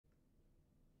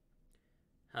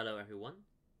Hello everyone.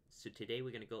 So today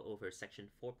we're going to go over section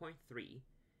 4.3,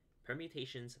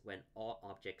 permutations when all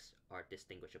objects are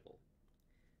distinguishable.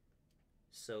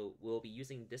 So we'll be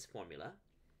using this formula,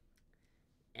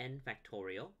 n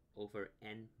factorial over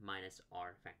n minus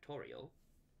r factorial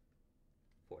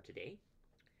for today,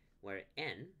 where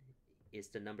n is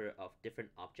the number of different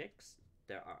objects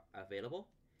that are available,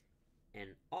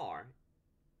 and r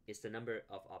is the number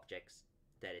of objects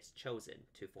that is chosen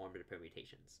to form the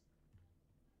permutations.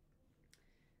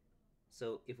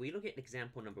 So if we look at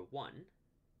example number 1,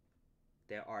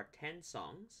 there are 10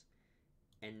 songs,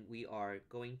 and we are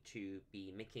going to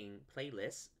be making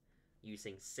playlists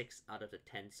using 6 out of the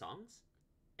 10 songs.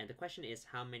 And the question is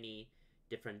how many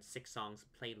different 6 songs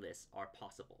playlists are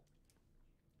possible.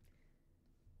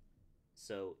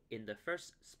 So in the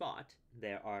first spot,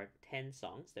 there are 10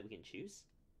 songs that we can choose.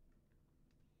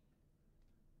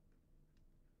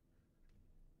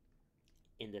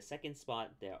 In the second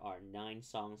spot, there are 9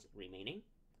 songs remaining.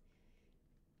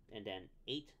 And then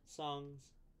 8 songs,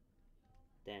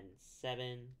 then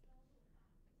 7,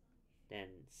 then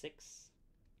 6,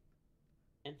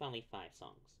 and finally 5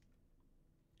 songs.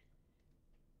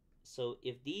 So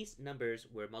if these numbers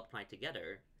were multiplied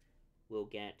together, we'll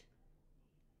get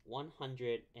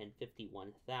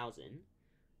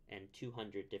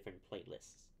 151,200 different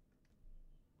playlists.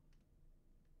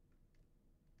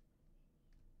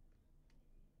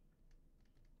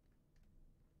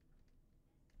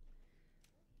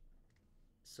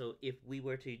 So if we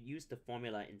were to use the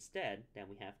formula instead, then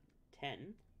we have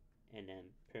 10 and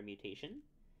then permutation,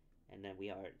 and then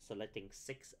we are selecting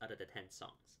 6 out of the 10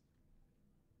 songs.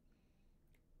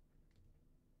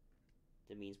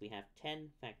 That means we have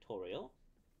 10 factorial,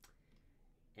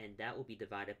 and that will be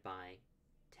divided by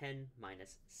 10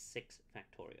 minus 6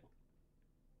 factorial.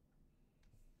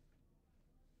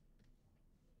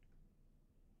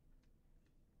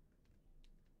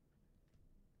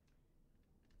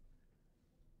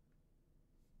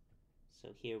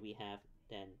 So here we have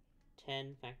then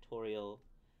 10 factorial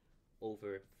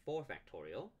over 4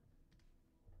 factorial.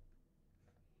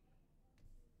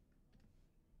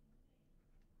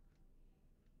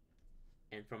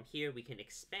 And from here we can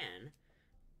expand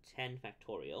 10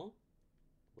 factorial,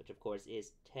 which of course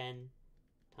is 10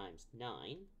 times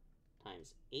 9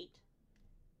 times 8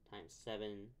 times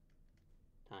 7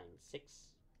 times 6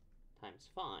 times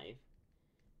 5,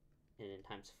 and then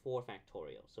times 4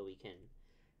 factorial. So we can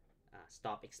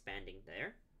stop expanding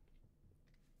there,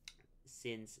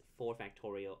 since 4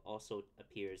 factorial also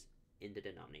appears in the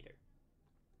denominator.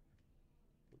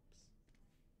 Oops.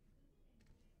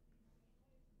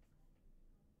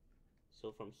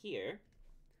 So from here,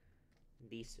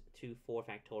 these two 4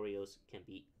 factorials can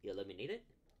be eliminated,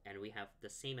 and we have the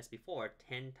same as before,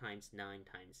 10 times 9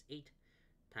 times 8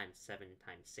 times 7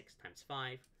 times 6 times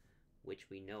 5, which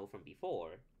we know from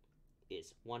before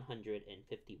is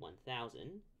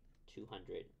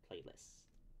 151,200 playlists.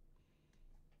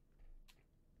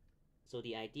 So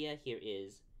the idea here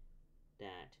is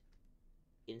that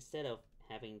instead of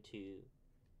having to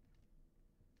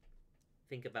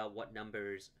think about what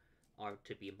numbers are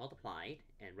to be multiplied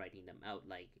and writing them out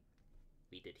like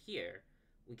we did here,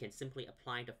 we can simply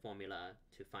apply the formula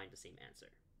to find the same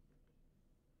answer.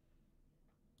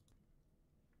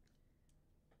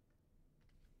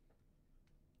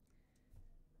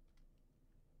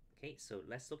 Okay, so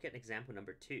let's look at example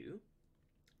number 2.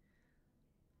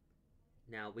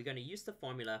 Now we're going to use the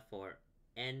formula for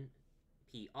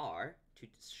NPR to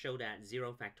show that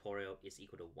 0 factorial is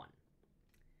equal to 1.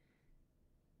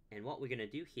 And what we're going to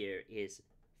do here is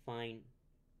find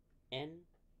NPN.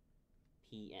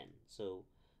 So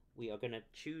we are going to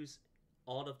choose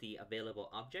all of the available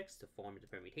objects to form the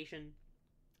permutation.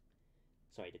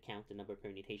 Sorry, to count the number of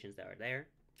permutations that are there.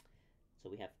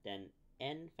 So we have then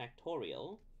n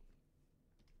factorial.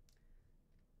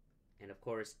 And of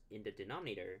course, in the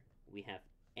denominator, we have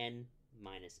n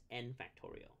minus n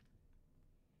factorial.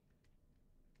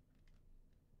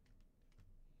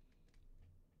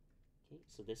 Okay,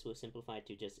 so this will simplify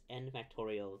to just n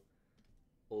factorial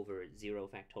over 0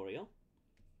 factorial.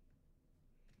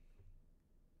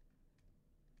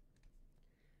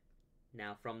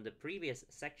 Now, from the previous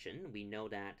section, we know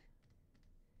that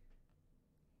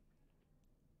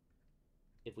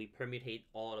if we permutate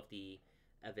all of the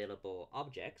available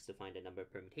objects to find the number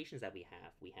of permutations that we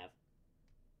have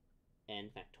n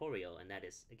factorial, and that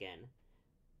is, again,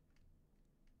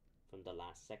 from the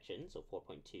last section, so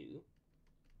 4.2.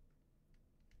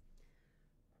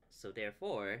 So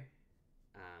therefore,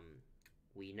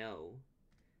 we know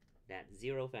that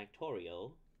 0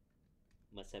 factorial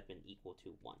must have been equal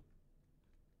to 1.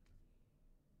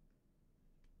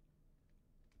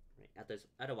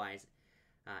 Otherwise,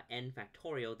 n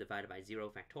factorial divided by 0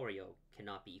 factorial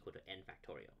cannot be equal to n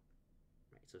factorial.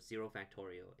 Right? So 0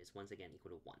 factorial is once again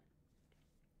equal to 1.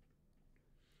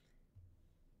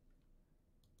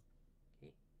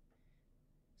 Okay.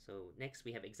 So next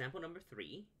we have example number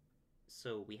 3.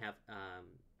 So we have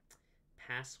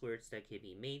passwords that can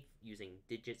be made using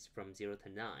digits from 0 to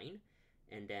 9,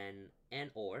 and then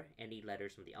and/or any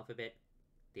letters from the alphabet.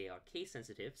 They are case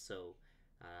sensitive, so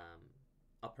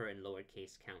upper and lower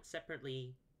case count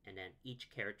separately, and then each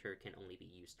character can only be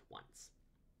used once.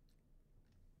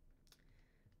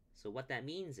 So what that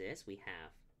means is we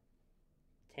have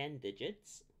 10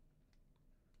 digits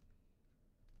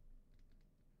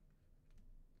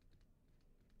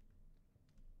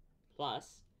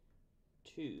plus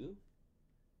 2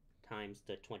 times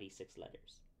the 26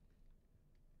 letters.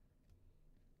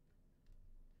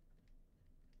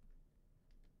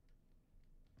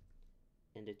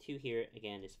 And the 2 here,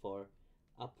 again, is for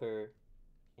upper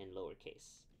and lower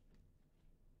case.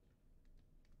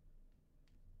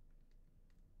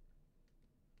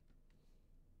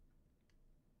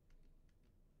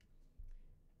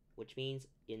 Which means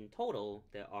in total,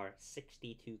 there are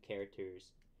 62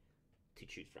 characters to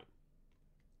choose from.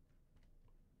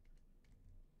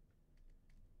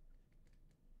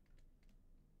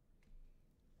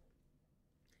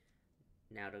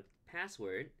 Now the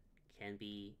password can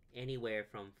be anywhere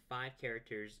from 5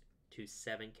 characters to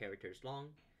 7 characters long.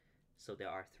 So there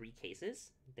are 3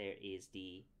 cases. There is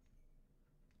the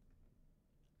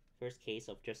first case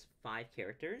of just 5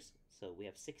 characters. So we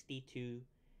have 62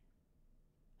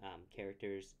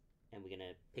 characters, and we're going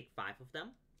to pick 5 of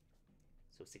them.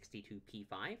 So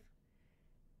 62p5.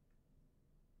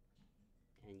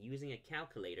 And using a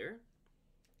calculator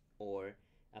or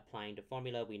applying the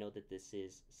formula, we know that this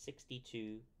is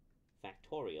 62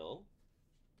 factorial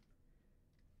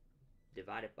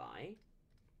divided by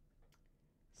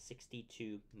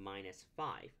 62 minus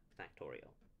 5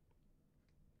 factorial.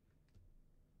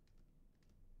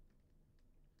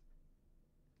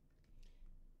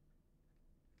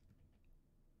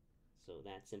 So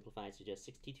that simplifies to just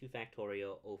 62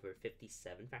 factorial over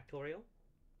 57 factorial.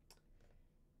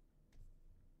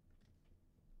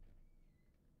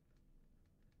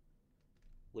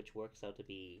 Which works out to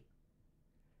be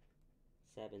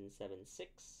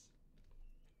 776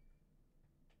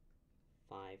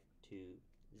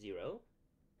 520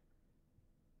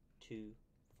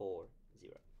 240.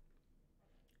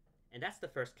 And that's the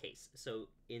first case. So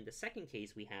in the second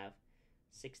case, we have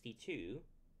 62,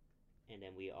 and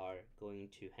then we are going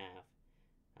to have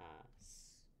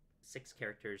 6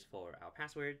 characters for our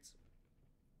passwords.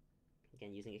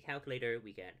 Again, using a calculator,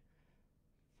 we get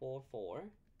 44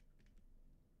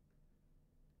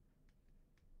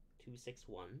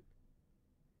 261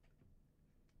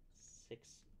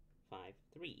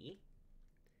 653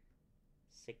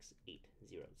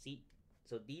 680. See,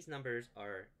 so these numbers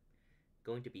are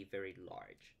going to be very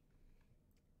large.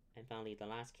 And finally, the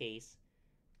last case,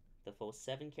 the full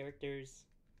 7 characters,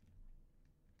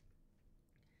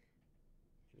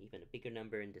 and even a bigger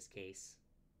number in this case.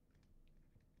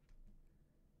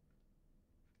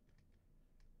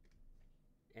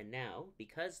 And now,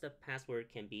 because the password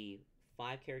can be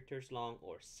 5 characters long,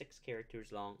 or 6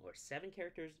 characters long, or 7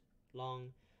 characters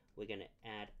long, we're going to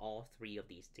add all 3 of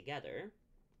these together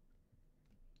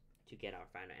to get our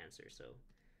final answer. So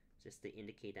just to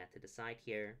indicate that to the side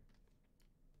here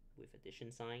with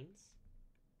addition signs.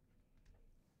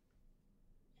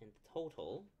 And the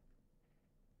total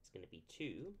is going to be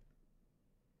 2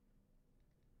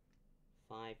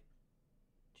 5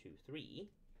 2 3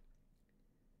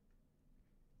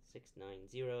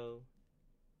 690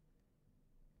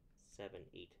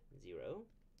 780,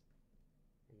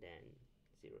 and then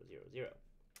 000.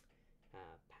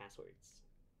 Passwords.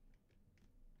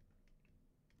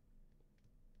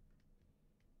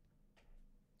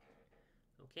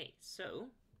 Okay, so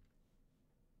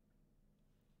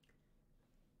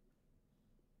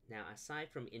now aside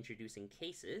from introducing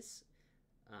cases,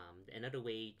 another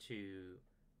way to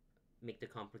make the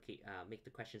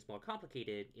questions more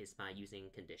complicated is by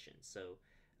using conditions. So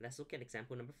let's look at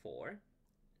example number 4.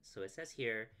 So it says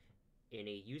here, in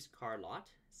a used car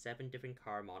lot, 7 different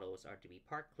car models are to be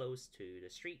parked close to the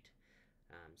street.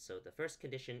 So the first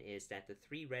condition is that the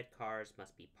 3 red cars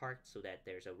must be parked so that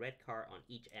there's a red car on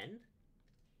each end,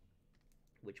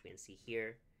 which we can see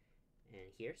here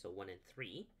and here, so 1 and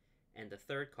 3. And the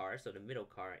third car, so the middle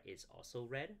car, is also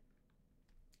red.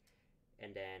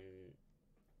 And then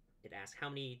it asks how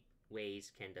many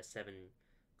ways can the 7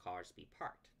 cars be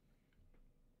parked.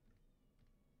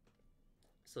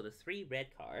 So the 3 red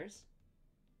cars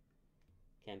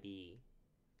can be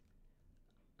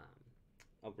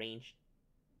arranged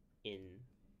in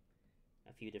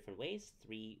a few different ways.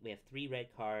 We have 3 red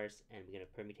cars, and we're going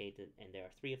to permutate it, and there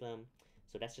are 3 of them.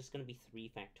 So that's just going to be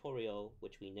 3 factorial,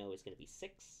 which we know is going to be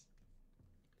 6.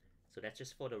 So that's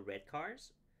just for the red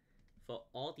cars. For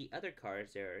all the other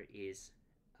cars, there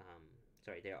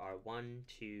are 1,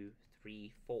 2,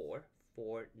 3, 4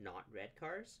 not red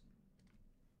cars.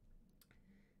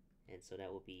 And so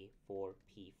that will be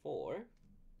 4p4,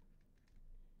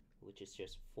 which is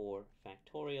just 4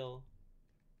 factorial,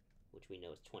 which we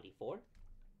know is 24.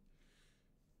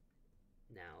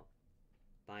 Now,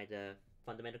 by the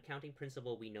fundamental counting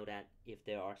principle, we know that if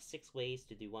there are 6 ways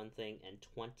to do one thing and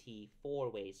 24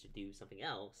 ways to do something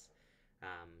else,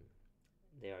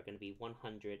 there are going to be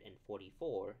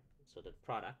 144, so the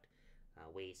product,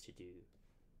 ways to do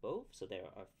both. So there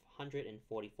are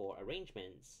 144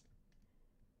 arrangements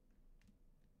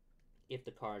if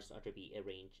the cars are to be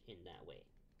arranged in that way.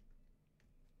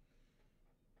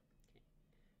 Okay.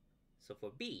 So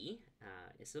for B,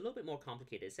 it's a little bit more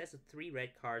complicated. It says the 3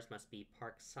 red cars must be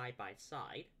parked side by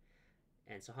side.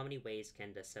 And so how many ways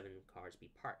can the 7 cars be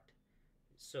parked?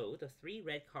 So the 3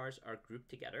 red cars are grouped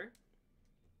together.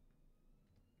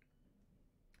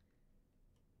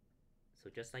 So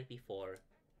just like before,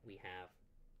 we have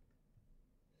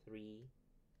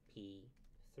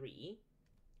 3p3,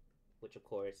 which of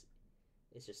course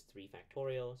is just 3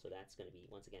 factorial, so that's going to be,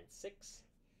 once again, 6.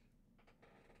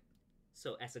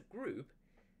 So as a group,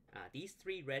 these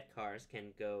 3 red cars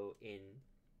can go in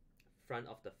front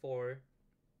of the 4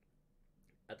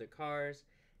 other cars,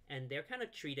 and they're kind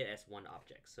of treated as one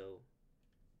object. So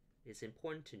it's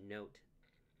important to note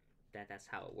that that's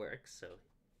how it works. So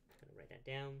I'm going to write that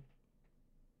down.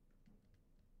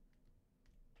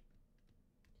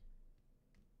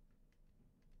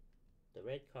 The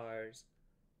red cars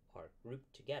are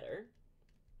grouped together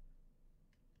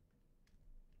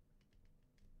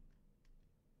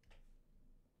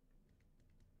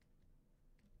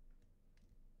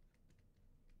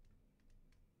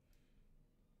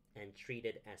and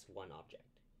treated as one object.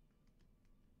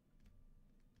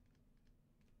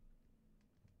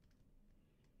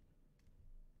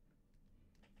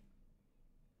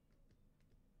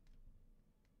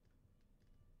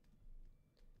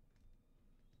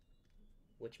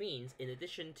 Which means, in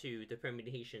addition to the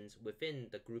permutations within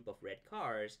the group of red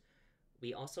cars,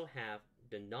 we also have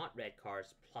the not red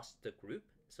cars plus the group.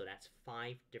 So that's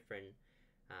 5 different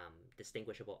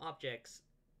distinguishable objects,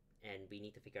 and we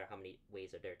need to figure out how many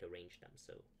ways are there to arrange them.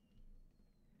 So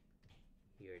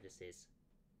here this is,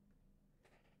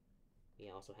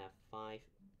 we also have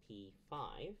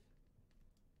 5p5,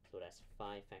 so that's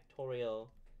 5 factorial,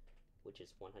 which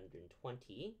is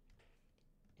 120.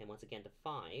 And once again, the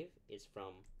 5 is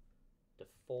from the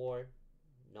 4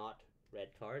 not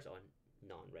red cars or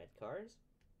non-red cars,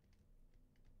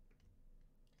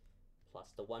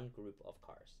 plus the 1 group of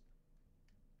cars.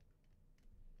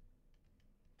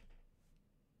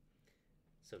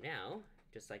 So now,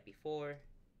 just like before,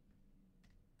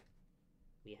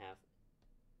 we have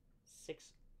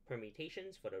 6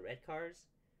 permutations for the red cars,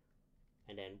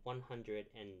 and then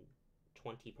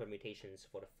 120 permutations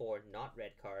for the 4 not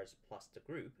red cars plus the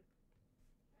group.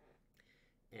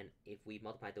 And if we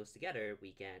multiply those together,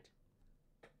 we get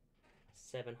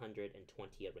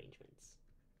 720 arrangements.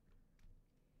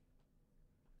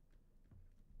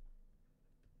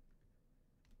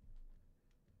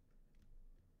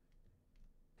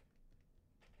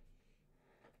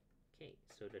 Okay,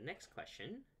 so the next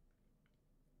question,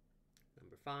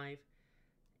 number 5,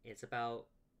 it's about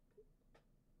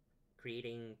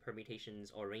creating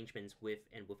permutations or arrangements with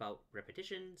and without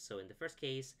repetition. So in the first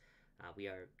case, we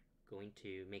are going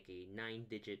to make a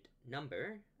 9-digit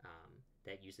number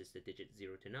that uses the digit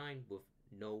 0 to 9 with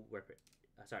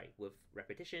with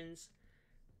repetitions.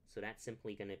 So that's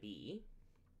simply going to be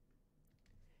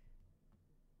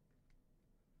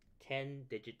 10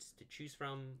 digits to choose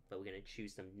from, but we're going to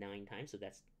choose them 9 times. So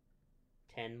that's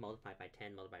 10 multiplied by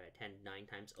 10 multiplied by 10 9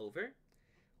 times over,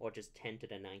 or just 10 to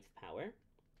the 9th power.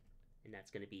 And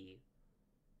that's going to be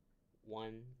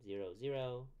 1, 0,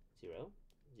 0, 0,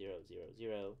 0, 0,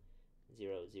 0,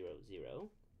 0, 0, 0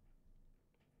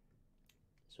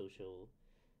 social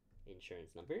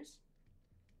insurance numbers.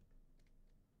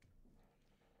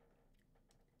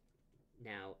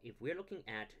 Now, if we're looking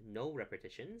at no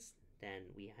repetitions, then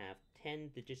we have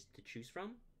 10 digits to choose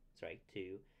from,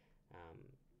 to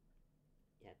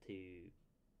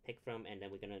pick from, and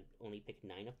then we're going to only pick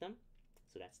 9 of them.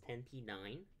 So that's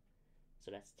 10p9. So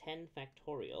that's 10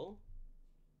 factorial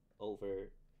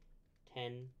over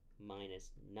 10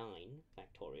 minus 9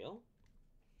 factorial,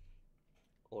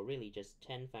 or really just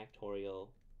 10 factorial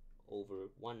over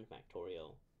 1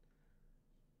 factorial,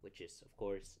 which is, of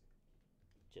course,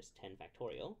 just 10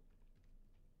 factorial,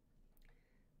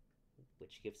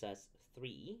 which gives us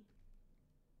 3,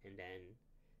 and then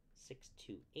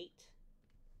 628,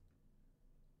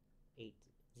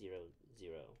 800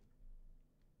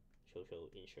 social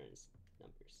insurance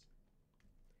numbers.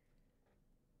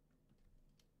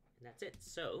 And that's it.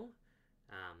 So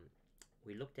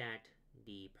we looked at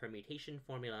the permutation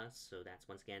formula, so that's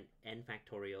once again n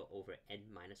factorial over n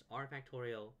minus r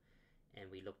factorial, and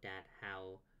we looked at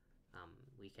how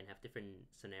we can have different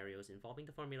scenarios involving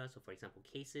the formula. So for example,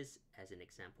 cases as in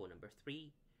example number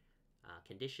 3,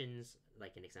 conditions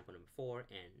like in example number 4,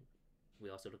 and we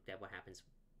also looked at what happens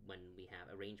when we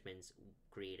have arrangements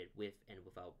created with and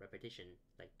without repetition,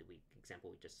 like the example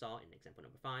we just saw in example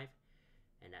number 5.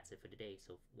 And that's it for today.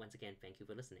 So once again, thank you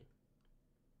for listening.